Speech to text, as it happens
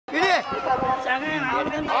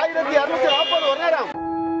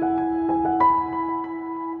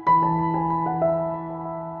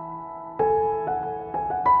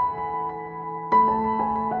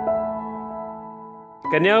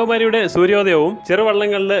കന്യാകുമാരിയുടെ സൂര്യോദയവും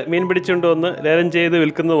ചെറുവള്ളങ്ങളിൽ മീൻ പിടിച്ചുകൊണ്ടുവന്ന് ലേലം ചെയ്ത്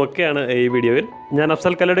വിൽക്കുന്നതും ഒക്കെയാണ് ഈ വീഡിയോയിൽ. ഞാൻ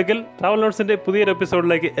അഫ്സൽ കല്ലടുക്കൽ. ട്രാവൽ നോട്ട്സിന്റെ പുതിയൊരു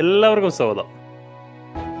എപ്പിസോഡിലേക്ക് എല്ലാവർക്കും സ്വാഗതം.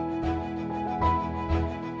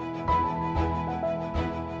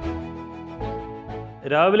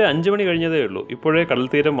 രാവിലെ 5 മണി കഴിഞ്ഞതേ ഉള്ളൂ. ഇപ്പോഴേ കടൽ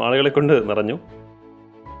തീരം ആളുകളെ കൊണ്ട് നിറഞ്ഞു.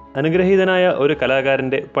 അനുഗ്രഹീതനായ ഒരു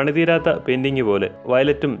കലാകാരൻ്റെ പണിതീരാത്ത പെയിൻറ്റിങ് പോലെ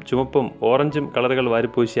വയലറ്റും ചുമപ്പും ഓറഞ്ചും കളറുകൾ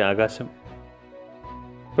വാരിപ്പൂശിയ ആകാശം.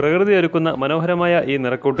 പ്രകൃതി ഒരുക്കുന്ന മനോഹരമായ ഈ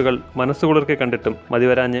നിറക്കൂട്ടുകൾ മനസ്സുകുളിർക്കെ കണ്ടിട്ടും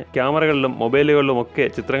മതിവരാഞ്ഞ് ക്യാമറകളിലും മൊബൈലുകളിലും ഒക്കെ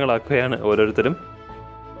ചിത്രങ്ങളാക്കുകയാണ് ഓരോരുത്തരും.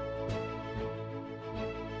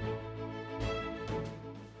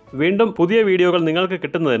 വീണ്ടും പുതിയ വീഡിയോകൾ നിങ്ങൾക്ക്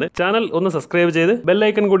കിട്ടുന്നതിന് ചാനൽ ഒന്ന് സബ്സ്ക്രൈബ് ചെയ്ത്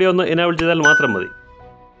ബെല്ലൈക്കൺ കൂടി ഒന്ന് എനേബിൾ ചെയ്താൽ മാത്രം മതി.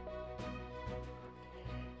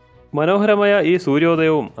 മനോഹരമായ ഈ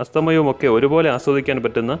സൂര്യോദയവും അസ്തമയവും ഒക്കെ ഒരുപോലെ ആസ്വദിക്കാൻ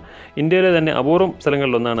പറ്റുന്ന ഇന്ത്യയിലെ തന്നെ അപൂർവം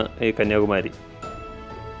സ്ഥലങ്ങളിലൊന്നാണ് ഈ കന്യാകുമാരി.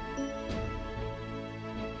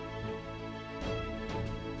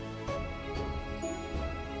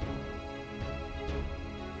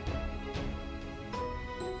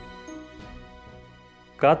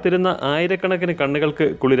 കാത്തിരുന്ന ആയിരക്കണക്കിന് കണ്ണുകൾക്ക്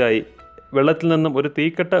കുളിരായി വെള്ളത്തിൽ നിന്നും ഒരു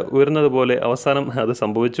തീക്കട്ട ഉയർന്നതുപോലെ അവസാനം അത്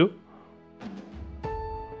സംഭവിച്ചു.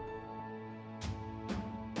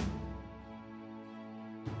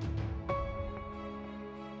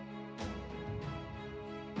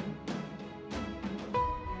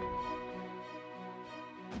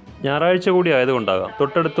 ഞായറാഴ്ച കൂടി ആയതുകൊണ്ടാകാം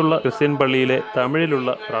തൊട്ടടുത്തുള്ള ക്രിസ്ത്യൻ പള്ളിയിലെ തമിഴിലുള്ള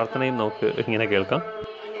പ്രാർത്ഥനയും നമുക്ക് ഇങ്ങനെ കേൾക്കാം.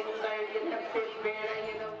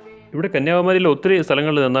 ഇവിടെ കന്യാകുമാരിയിൽ ഒത്തിരി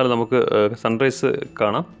സ്ഥലങ്ങളിൽ നിന്നാൽ നമുക്ക് സൺറൈസ്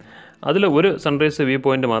കാണാം. അതിൽ ഒരു sunrise view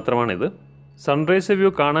point മാത്രമാണിത്. Sunrise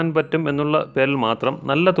view കാണാൻ പറ്റും എന്നുള്ള പേരിൽ മാത്രം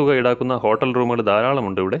നല്ല തുക ഈടാക്കുന്ന ഹോട്ടൽ റൂമുകൾ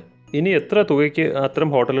ധാരാളമുണ്ട് ഇവിടെ. ഇനി എത്ര തുകയ്ക്ക്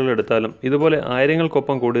അത്തരം ഹോട്ടലുകൾ എടുത്താലും ഇതുപോലെ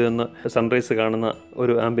ആയിരങ്ങൾക്കൊപ്പം കൂടി നിന്ന് സൺറൈസ് കാണുന്ന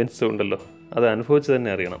ഒരു ആംബിയൻസ് ഉണ്ടല്ലോ, അത് അനുഭവിച്ച്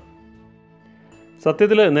തന്നെ അറിയണം.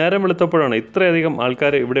 സത്യത്തിൽ നേരം വെളുത്തപ്പോഴാണ് ഇത്രയധികം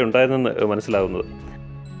ആൾക്കാർ ഇവിടെ ഉണ്ടായിരുന്നെന്ന് മനസ്സിലാകുന്നത്.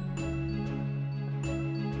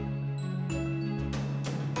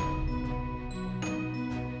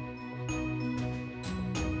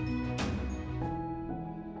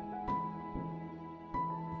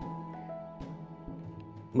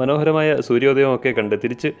 മനോഹരമായ സൂര്യോദയമൊക്കെ കണ്ട്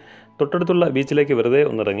തിരിച്ച് തൊട്ടടുത്തുള്ള ബീച്ചിലേക്ക് വെറുതെ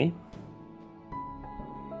ഒന്നിറങ്ങി.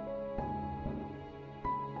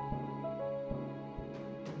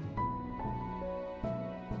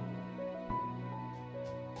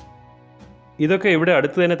 ഇതൊക്കെ ഇവിടെ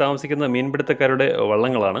അടുത്ത് തന്നെ താമസിക്കുന്ന മീൻപിടുത്തക്കാരുടെ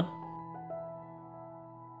വള്ളങ്ങളാണ്.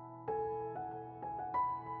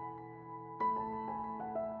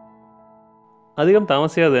 അധികം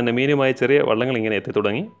താമസിയാതെ തന്നെ മീനുമായി ചെറിയ വള്ളങ്ങൾ ഇങ്ങനെ എത്തി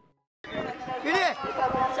തുടങ്ങി.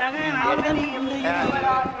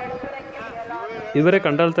 ഇവരെ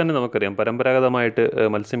കണ്ടാൽ തന്നെ നമുക്കറിയാം പരമ്പരാഗതമായിട്ട്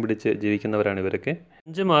മത്സ്യം പിടിച്ച് ജീവിക്കുന്നവരാണ് ഇവരൊക്കെ.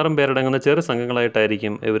 5-6 പേരടങ്ങുന്ന ചെറു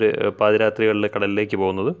സംഘങ്ങളായിട്ടായിരിക്കും ഇവർ പാതിരാത്രികളിൽ കടലിലേക്ക്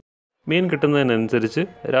പോകുന്നത്. മീൻ കിട്ടുന്നതിനനുസരിച്ച്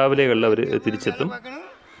രാവിലെകളിൽ അവർ തിരിച്ചെത്തും.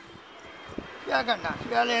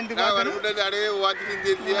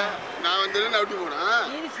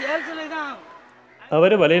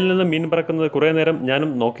 അവർ വലയിൽ നിന്ന് മീൻ പറക്കുന്നത് കുറേ നേരം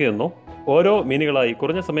ഞാനും നോക്കി നിന്നു. ഓരോ മീനുകളായി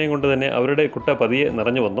കുറഞ്ഞ സമയം കൊണ്ട് തന്നെ അവരുടെ കുട്ട പതിയെ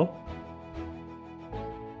നിറഞ്ഞു വന്നു.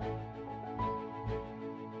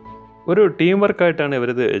 ഒരു ടീം വർക്കായിട്ടാണ്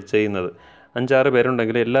ഇവരിത് ചെയ്യുന്നത്. 5-6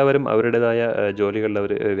 പേരുണ്ടെങ്കിൽ എല്ലാവരും അവരുടേതായ ജോലികളിൽ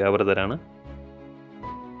അവർ വ്യാപൃതരാണ്.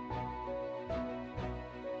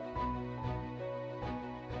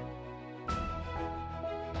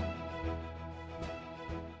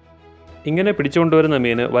 ഇങ്ങനെ പിടിച്ചുകൊണ്ടുവരുന്ന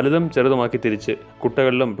മീന് വലുതും ചെറുതുമാക്കി തിരിച്ച്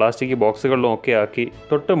കുട്ടകളിലും പ്ലാസ്റ്റിക് ബോക്സുകളിലും ഒക്കെ ആക്കി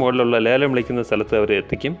തൊട്ട് മുകളിലുള്ള ലേലം വിളിക്കുന്ന സ്ഥലത്ത് അവർ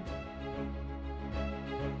എത്തിക്കും.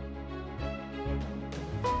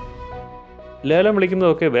 ലേലം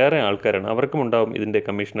വിളിക്കുന്നതൊക്കെ വേറെ ആൾക്കാരാണ്, അവർക്കും ഉണ്ടാവും ഇതിൻ്റെ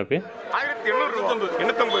കമ്മീഷനൊക്കെ.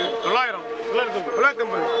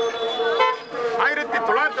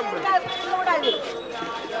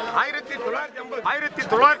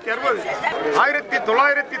 1960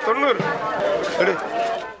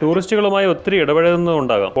 ടൂറിസ്റ്റുകളുമായി ഒത്തിരി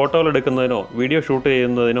ഇടപഴകുന്നതുകൊണ്ടാകാം ഫോട്ടോകൾ എടുക്കുന്നതിനോ വീഡിയോ ഷൂട്ട്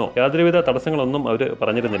ചെയ്യുന്നതിനോ യാതൊരുവിധ തടസ്സങ്ങളൊന്നും അവർ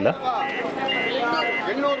പറഞ്ഞിരുന്നില്ല.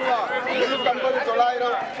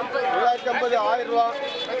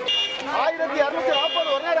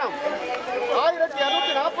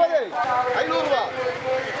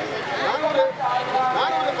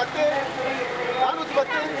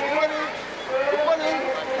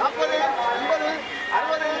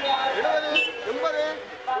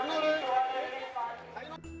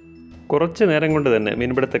 കുറച്ച് നേരം കൊണ്ട് തന്നെ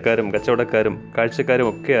മീൻപിടുത്തക്കാരും കച്ചവടക്കാരും കാഴ്ചക്കാരും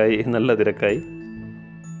ഒക്കെയായി നല്ല തിരക്കായി.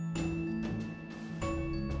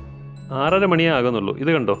 6:30 മണിയേ ആകുന്നുള്ളൂ. ഇത്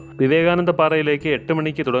കണ്ടോ, വിവേകാനന്ദ പാറയിലേക്ക് 8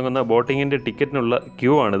 മണിക്ക് തുടങ്ങുന്ന ബോട്ടിങ്ങിൻ്റെ ടിക്കറ്റിനുള്ള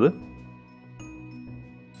ക്യൂ ആണിത്.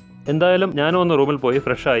 എന്തായാലും ഞാനും ഒന്ന് റൂമിൽ പോയി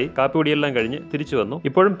ഫ്രഷായി കാപ്പി കുടിയെല്ലാം കഴിഞ്ഞ് തിരിച്ചു വന്നു.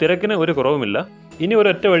 ഇപ്പോഴും തിരക്കിന് ഒരു കുറവുമില്ല. ഇനി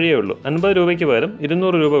ഒരൊറ്റ വഴിയേ ഉള്ളൂ. 50 രൂപയ്ക്ക് പകരം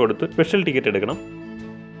 200 രൂപ കൊടുത്ത് സ്പെഷ്യൽ ടിക്കറ്റ് എടുക്കണം.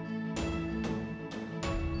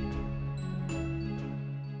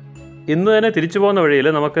 ഇന്ന് തന്നെ തിരിച്ചു പോകുന്ന വഴിയിൽ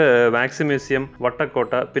നമുക്ക് വാക്സ് മ്യൂസിയം,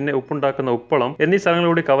 വട്ടക്കോട്ട, പിന്നെ ഉപ്പുണ്ടാക്കുന്ന ഉപ്പളം എന്നീ സ്ഥലങ്ങൾ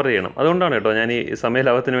കൂടി കവർ ചെയ്യണം. അതുകൊണ്ടാണ് കേട്ടോ ഞാൻ ഈ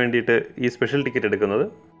സമയലാഭത്തിന് വേണ്ടിയിട്ട് ഈ സ്പെഷ്യൽ ടിക്കറ്റ് എടുക്കുന്നത്.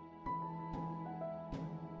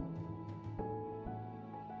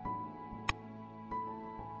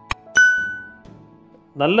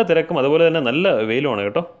 നല്ല തിരക്കും അതുപോലെ തന്നെ നല്ല വെയിലുമാണ്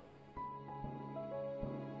കേട്ടോ.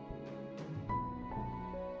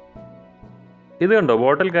 ഇത് കണ്ടോ,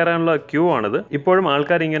 ബോട്ടിൽ കയറാനുള്ള ക്യൂ ആണിത്. ഇപ്പോഴും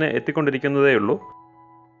ആൾക്കാർ ഇങ്ങനെ എത്തിക്കൊണ്ടിരിക്കുന്നതേ ഉള്ളൂ.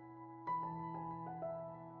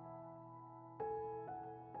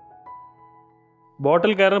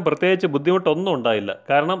 ബോട്ടിൽ കയറാൻ പ്രത്യേകിച്ച് ബുദ്ധിമുട്ടൊന്നും ഉണ്ടായില്ല.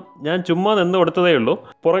 കാരണം ഞാൻ ചുമ്മാ നിന്ന് കൊടുത്തതേ ഉള്ളൂ.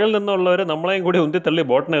 പുറകിൽ നിന്നുള്ളവർ നമ്മളെയും കൂടി ഉന്തിത്തള്ളി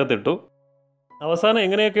ബോട്ടിനകത്തിട്ടു. അവസാനം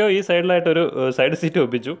എങ്ങനെയൊക്കെയോ ഈ സൈഡിലായിട്ടൊരു സൈഡ് സീറ്റ്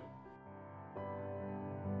ഒപ്പിച്ചു.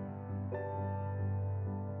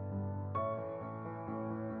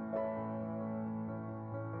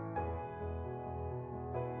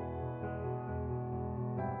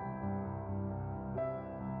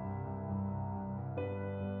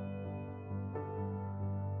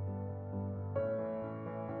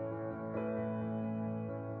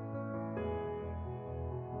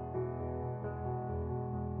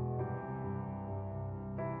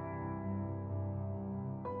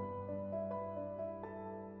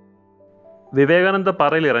 വിവേകാനന്ദ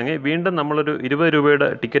പാറയിൽ ഇറങ്ങി വീണ്ടും നമ്മളൊരു 20 രൂപയുടെ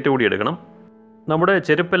ടിക്കറ്റ് കൂടി എടുക്കണം. നമ്മുടെ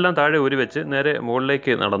ചെരുപ്പെല്ലാം താഴെ ഊരി വെച്ച് നേരെ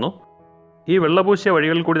മുകളിലേക്ക് നടന്നു. ഈ വെള്ളപൂശിയ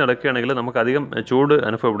വഴികളിൽ കൂടി നടക്കുകയാണെങ്കിൽ നമുക്കധികം ചൂട്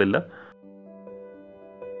അനുഭവപ്പെടില്ല.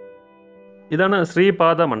 ഇതാണ്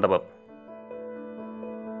ശ്രീപാദ മണ്ഡപം.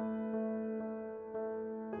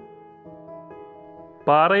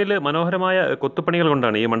 പാറയിൽ മനോഹരമായ കൊത്തുപണികൾ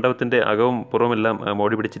കൊണ്ടാണ് ഈ മണ്ഡപത്തിൻ്റെ അകവും പുറവുമെല്ലാം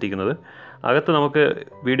മോടി പിടിച്ചിരിക്കുന്നത്. അകത്ത് നമുക്ക്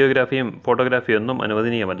വീഡിയോഗ്രാഫിയും ഫോട്ടോഗ്രാഫിയും ഒന്നും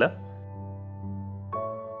അനുവദനീയമല്ല.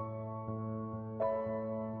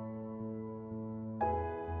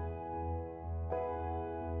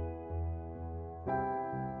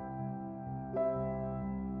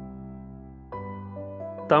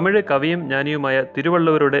 തമിഴ് കവിയും ജ്ഞാനിയുമായ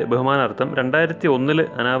തിരുവള്ളുവരുടെ ബഹുമാനാർത്ഥം 2001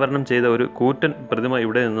 അനാവരണം ചെയ്ത ഒരു കൂറ്റൻ പ്രതിമ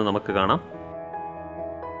ഇവിടെ നിന്ന് നമുക്ക് കാണാം.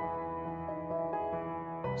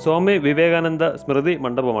 സ്വാമി വിവേകാനന്ദ സ്മൃതി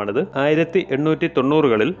മണ്ഡപമാണിത്.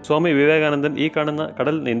 1890കളിൽ സ്വാമി വിവേകാനന്ദൻ ഈ കാണുന്ന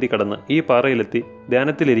കടൽ നീന്തി കടന്ന് ഈ പാറയിലെത്തി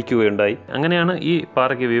ധ്യാനത്തിലിരിക്കുകയുണ്ടായി. അങ്ങനെയാണ് ഈ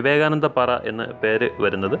പാറയ്ക്ക് വിവേകാനന്ദ പാറ എന്ന പേര്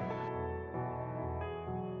വരുന്നത്.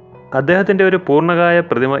 അദ്ദേഹത്തിൻ്റെ ഒരു പൂർണ്ണകായ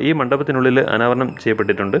പ്രതിമ ഈ മണ്ഡപത്തിനുള്ളിൽ അനാവരണം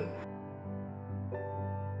ചെയ്യപ്പെട്ടിട്ടുണ്ട്.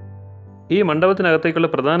 ഈ മണ്ഡപത്തിനകത്തേക്കുള്ള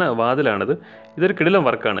പ്രധാന വാതിലാണിത്. ഇതൊരു കിടിലം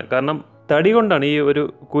വർക്കാണ്. കാരണം തടി കൊണ്ടാണ് ഈ ഒരു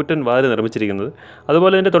കൂറ്റൻ വാതിൽ നിർമ്മിച്ചിരിക്കുന്നത്.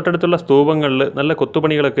 അതുപോലെ തന്നെ തൊട്ടടുത്തുള്ള സ്തൂപങ്ങളിൽ നല്ല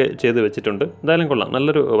കൊത്തുപണികളൊക്കെ ചെയ്ത് വെച്ചിട്ടുണ്ട്. എന്തായാലും കൊള്ളാം,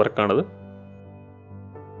 നല്ലൊരു വർക്കാണത്.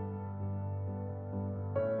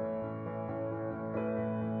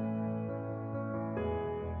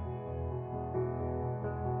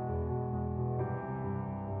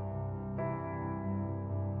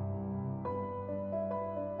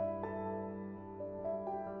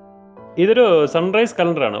 ഇതൊരു സൺറൈസ്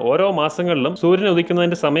കലണ്ടറാണ്. ഓരോ മാസങ്ങളിലും സൂര്യൻ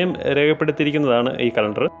ഉദിക്കുന്നതിൻ്റെ സമയം രേഖപ്പെടുത്തിയിരിക്കുന്നതാണ് ഈ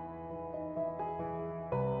കലണ്ടർ.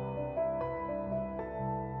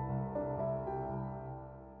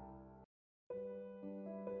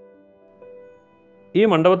 ഈ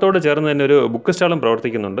മണ്ഡപത്തോട് ചേർന്ന് തന്നെ ഒരു ബുക്ക് സ്റ്റാളും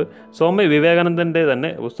പ്രവർത്തിക്കുന്നുണ്ട്. സ്വാമി വിവേകാനന്ദൻ്റെ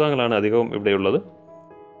തന്നെ പുസ്തകങ്ങളാണ് അധികവും ഇവിടെയുള്ളത്.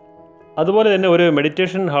 അതുപോലെ തന്നെ ഒരു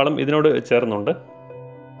മെഡിറ്റേഷൻ ഹാളും ഇതിനോട് ചേർന്നുണ്ട്.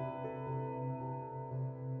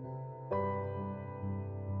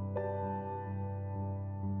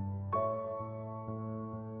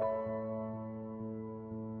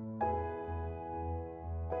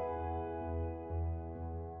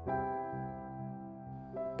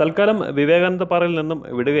 തൽക്കാലം വിവേകാനന്ദ പാറയിൽ നിന്നും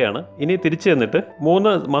വിടുകയാണ്. ഇനി തിരിച്ചു ചെന്നിട്ട്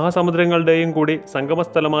 3 മഹാസമുദ്രങ്ങളുടെയും കൂടി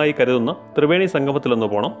സംഗമസ്ഥലമായി കരുതുന്ന ത്രിവേണി സംഗമത്തിലൊന്ന്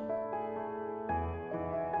പോകണം.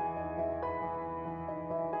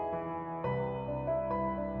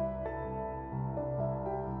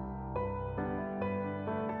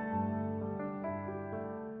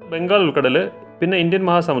 ബംഗാൾ ഉൾക്കടൽ, പിന്നെ ഇന്ത്യൻ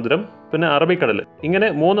മഹാസമുദ്രം, പിന്നെ അറബിക്കടൽ, ഇങ്ങനെ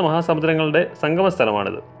 3 മഹാസമുദ്രങ്ങളുടെ സംഗമ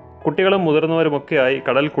സ്ഥലമാണിത്. കുട്ടികളും മുതിർന്നവരുമൊക്കെയായി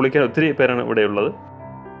കടൽ കുളിക്കാൻ ഒത്തിരി പേരാണ് ഇവിടെയുള്ളത്.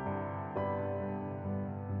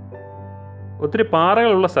 ഒത്തിരി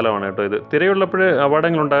പാറകളുള്ള സ്ഥലമാണ് കേട്ടോ ഇത്. തിരയുള്ളപ്പോൾ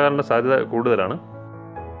അപകടങ്ങൾ ഉണ്ടാകാനുള്ള സാധ്യത കൂടുതലാണ്.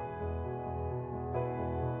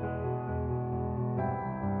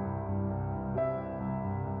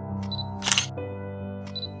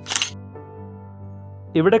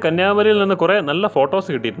 ഇവിടെ കന്യാകുമാരിയിൽ നിന്ന് കുറേ നല്ല ഫോട്ടോസ്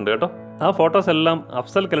കിട്ടിയിട്ടുണ്ട് കേട്ടോ. ആ ഫോട്ടോസ് എല്ലാം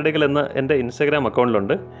അഫ്സൽ കലടികൾ എന്ന എൻ്റെ ഇൻസ്റ്റാഗ്രാം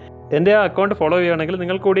അക്കൗണ്ടിലുണ്ട്. എൻ്റെ ആ അക്കൗണ്ട് ഫോളോ ചെയ്യുകയാണെങ്കിൽ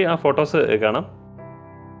നിങ്ങൾക്ക് കൂടി ആ ഫോട്ടോസ് കാണാം.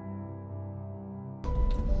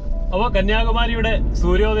 അപ്പോൾ കന്യാകുമാരിയുടെ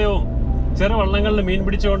സൂര്യോദയവും ചെറുവള്ളങ്ങളിൽ മീൻ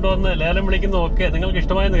പിടിച്ചു കൊണ്ടുവന്ന് ലേലം വിളിക്കുന്നതും ഒക്കെ നിങ്ങൾക്ക്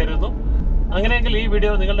ഇഷ്ടമായെന്ന് കരുതുന്നു. അങ്ങനെയെങ്കിൽ ഈ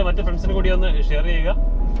വീഡിയോ നിങ്ങളുടെ മറ്റ് ഫ്രണ്ട്സിന് കൂടി ഒന്ന് ഷെയർ ചെയ്യുക.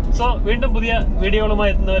 സോ വീണ്ടും പുതിയ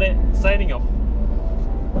വീഡിയോകളുമായി എത്തുന്നവരെ സൈനിങ് ഓഫ്.